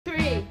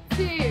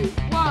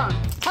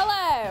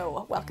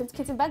welcome to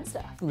Kids Invent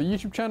Stuff, the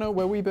YouTube channel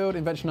where we build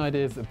invention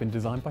ideas that have been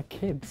designed by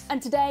kids.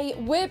 and today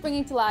we're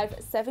bringing to life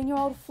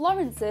 7-year-old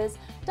Florence's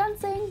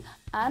dancing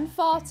and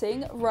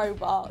farting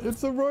robot.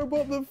 It's a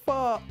robot that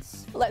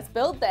farts. Let's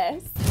build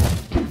this.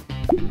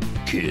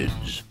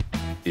 Kids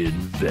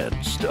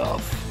Invent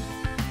Stuff.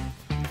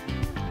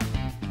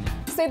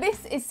 So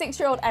this is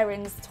 6-year-old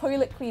Erin's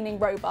toilet cleaning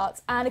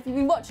robot, and if you've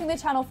been watching the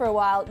channel for a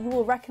while, you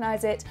will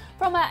recognise it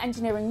from our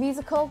engineering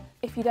musical.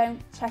 If you don't,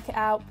 check it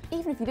out.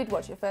 Even if you did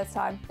watch it first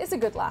time, it's a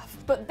good laugh.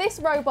 But this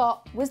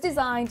robot was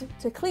designed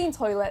to clean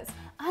toilets,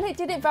 and it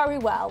did it very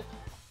well.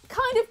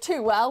 Kind of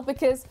too well,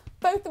 because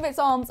both of its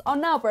arms are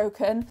now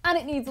broken, and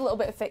it needs a little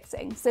bit of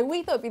fixing. So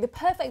we thought it'd be the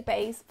perfect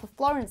base for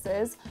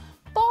Florence's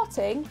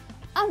farting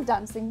and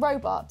dancing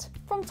robot.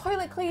 From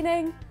toilet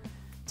cleaning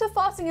to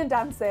farting and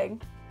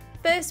dancing.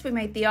 First, we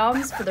made the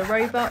arms for the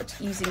robot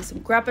using some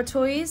grabber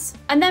toys.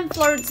 And then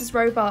Florence's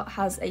robot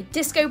has a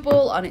disco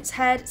ball on its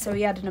head, so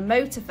we added a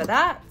motor for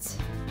that.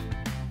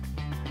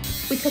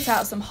 We cut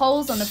out some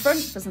holes on the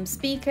front for some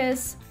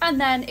speakers, and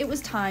then it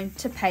was time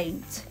to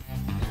paint.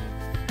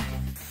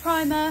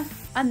 Primer,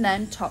 and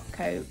then top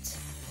coat.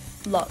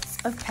 Lots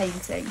of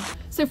painting.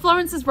 So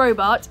Florence's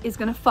robot is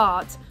gonna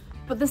fart,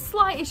 but the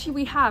slight issue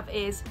we have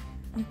is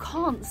you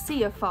can't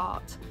see a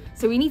fart.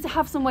 So we need to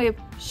have some way of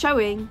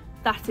showing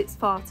that it's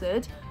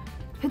farted,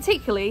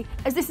 particularly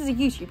as this is a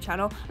YouTube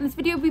channel and this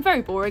video would be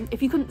very boring if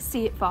you couldn't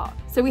see it fart.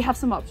 So we have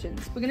some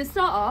options. We're gonna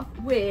start off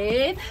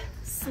with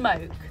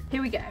smoke.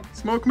 Here we go.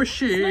 Smoke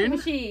machine. Smoke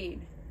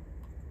machine.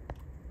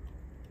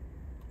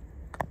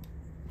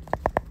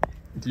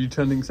 Did you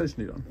turn the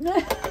extension lead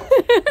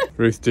on?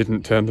 Ruth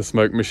didn't turn the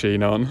smoke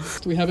machine on.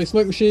 We have a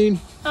smoke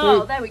machine.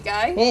 Oh, there we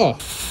go. Oh.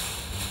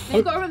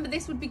 You've got to remember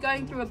this would be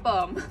going through a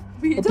bum.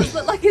 It does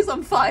look like it's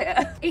on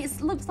fire. It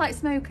looks like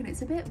smoke and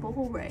it's a bit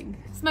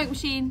boring. Smoke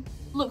machine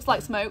looks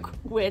like smoke,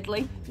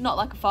 weirdly, not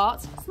like a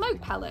fart. Smoke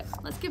pellet.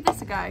 Let's give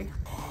this a go.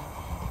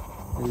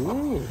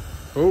 Ooh.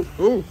 Oh,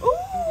 oh.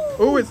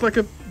 Oh, it's like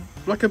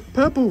a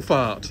purple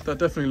fart. That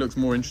definitely looks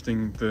more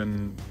interesting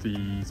than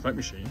the smoke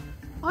machine.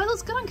 Oh, it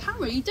looks good on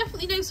camera. You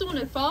definitely know someone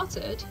had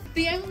farted.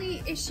 The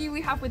only issue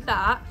we have with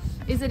that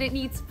is that it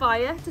needs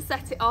fire to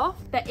set it off.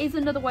 There is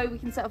another way we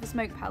can set off a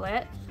smoke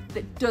pellet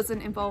that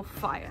doesn't involve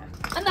fire.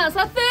 And that's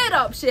our third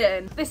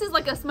option. This is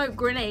like a smoke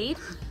grenade.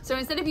 So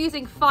instead of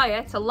using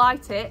fire to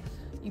light it,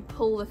 you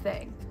pull the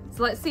thing.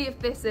 So let's see if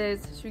this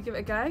is, should we give it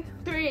a go?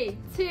 3,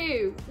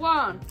 2,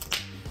 1.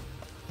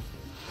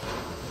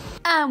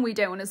 And we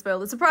don't want to spoil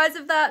the surprise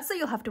of that, so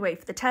you'll have to wait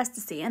for the test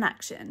to see in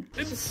action.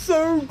 It's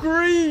so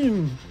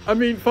green. I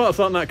mean, farts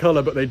aren't that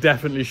colour, but they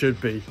definitely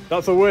should be.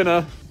 That's a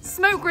winner.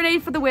 Smoke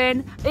grenade for the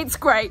win. It's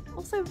great.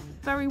 Also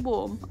very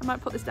warm. I might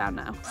put this down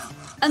now.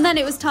 And then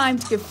it was time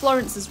to give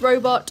Florence's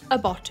robot a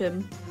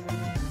bottom.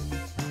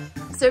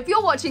 So if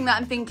you're watching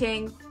that and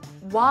thinking,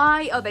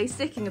 why are they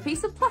sticking a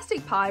piece of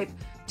plastic pipe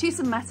to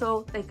some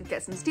metal? They could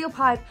get some steel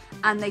pipe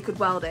and they could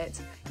weld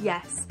it.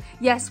 Yes,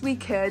 we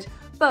could,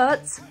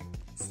 but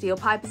steel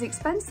pipe is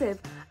expensive,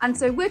 and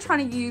so we're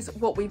trying to use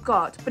what we've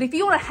got. But if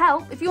you want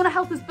to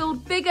help us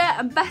build bigger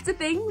and better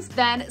things,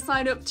 then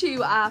sign up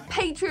to our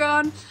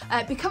Patreon,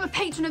 become a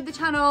patron of the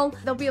channel.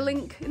 There'll be a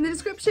link in the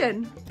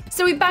description.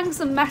 So we banged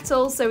some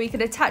metal so we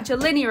could attach a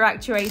linear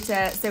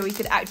actuator so we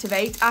could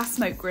activate our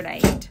smoke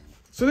grenade.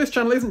 So this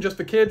channel isn't just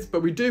for kids,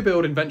 but we do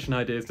build invention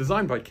ideas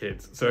designed by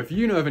kids. So if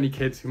you know of any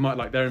kids who might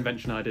like their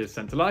invention ideas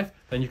sent to life,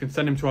 then you can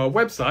send them to our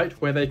website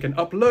where they can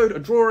upload a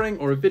drawing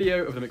or a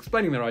video of them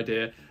explaining their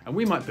idea, and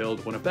we might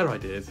build one of their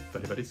ideas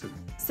very, very soon.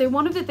 So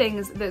one of the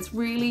things that's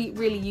really,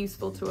 really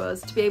useful to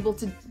us to be able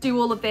to do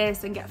all of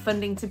this and get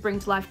funding to bring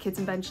to life kids'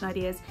 invention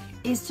ideas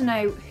is to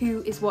know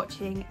who is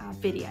watching our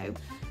video.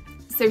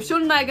 So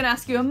Shawn and I are going to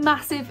ask you a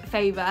massive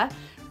favour.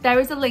 There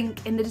is a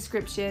link in the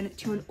description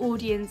to an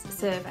audience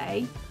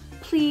survey.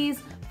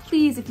 Please,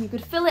 if you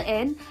could fill it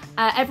in.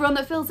 Everyone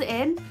that fills it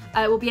in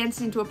will be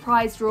entered into a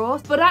prize draw.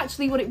 But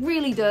actually what it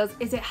really does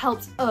is it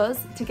helps us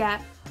to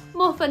get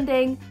more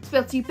funding, to be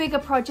able to do bigger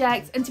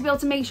projects, and to be able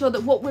to make sure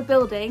that what we're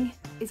building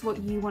is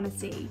what you want to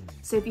see.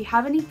 So if you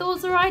have any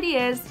thoughts or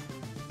ideas,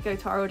 go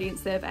to our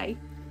audience survey.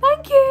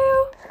 Thank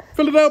you!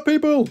 Fill it out,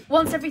 people!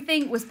 Once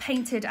everything was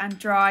painted and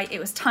dry, it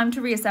was time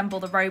to reassemble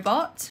the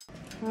robot.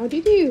 How do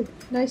you do?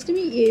 Nice to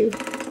meet you.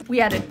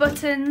 We added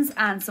buttons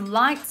and some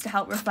lights to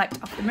help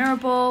reflect off the mirror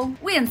ball.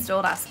 We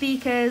installed our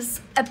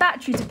speakers, a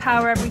battery to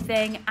power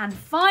everything, and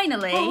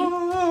finally...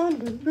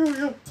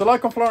 Hallelujah. So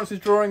like on Florence's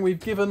drawing, we've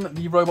given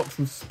the robot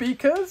some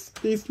speakers,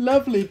 these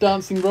lovely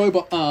dancing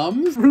robot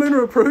arms.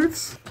 Luna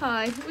approves.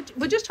 Hi,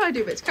 we're just trying to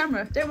do a bit to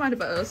camera. Don't mind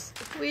about us.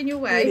 We're in your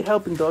way. Really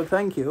helping, dog,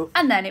 thank you.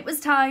 And then it was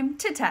time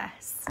to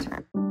test.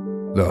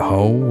 The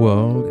whole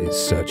world is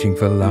searching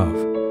for love,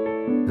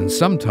 and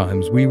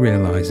sometimes we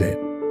realize it,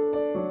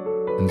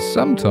 and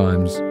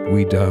sometimes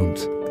we don't.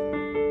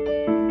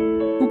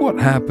 But what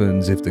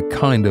happens if the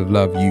kind of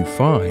love you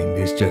find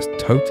is just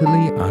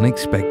totally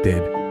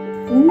unexpected?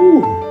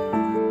 Ooh.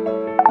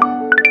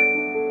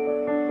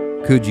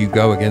 Could you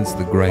go against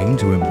the grain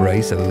to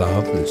embrace a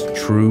love that's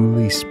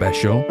truly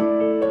special?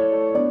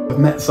 I've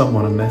met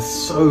someone and they're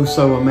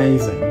so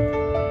amazing.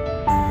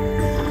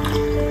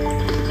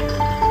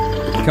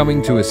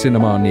 Coming to a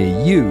cinema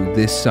near you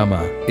this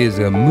summer is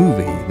a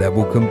movie that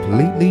will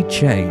completely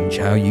change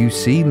how you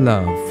see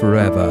love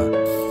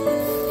forever.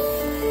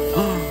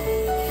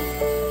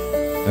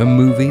 A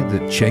movie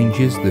that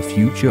changes the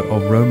future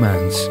of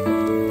romance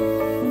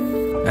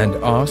and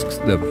asks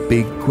the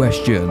big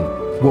question: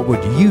 what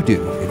would you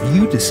do if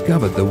you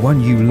discovered the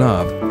one you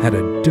love had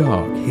a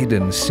dark,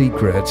 hidden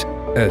secret?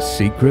 A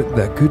secret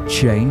that could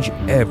change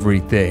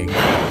everything.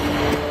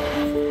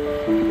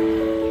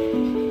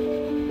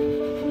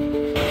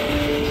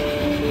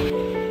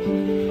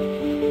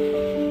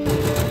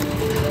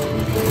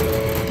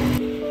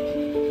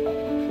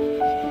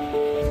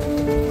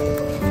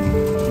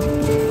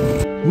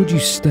 Would you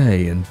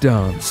stay and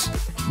dance,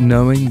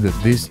 knowing that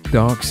this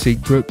dark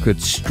secret could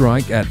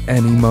strike at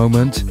any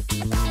moment?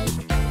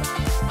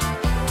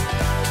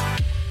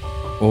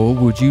 Or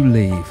would you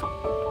leave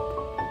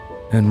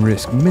and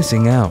risk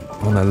missing out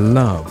on a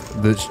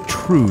love that's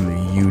truly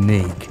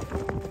unique?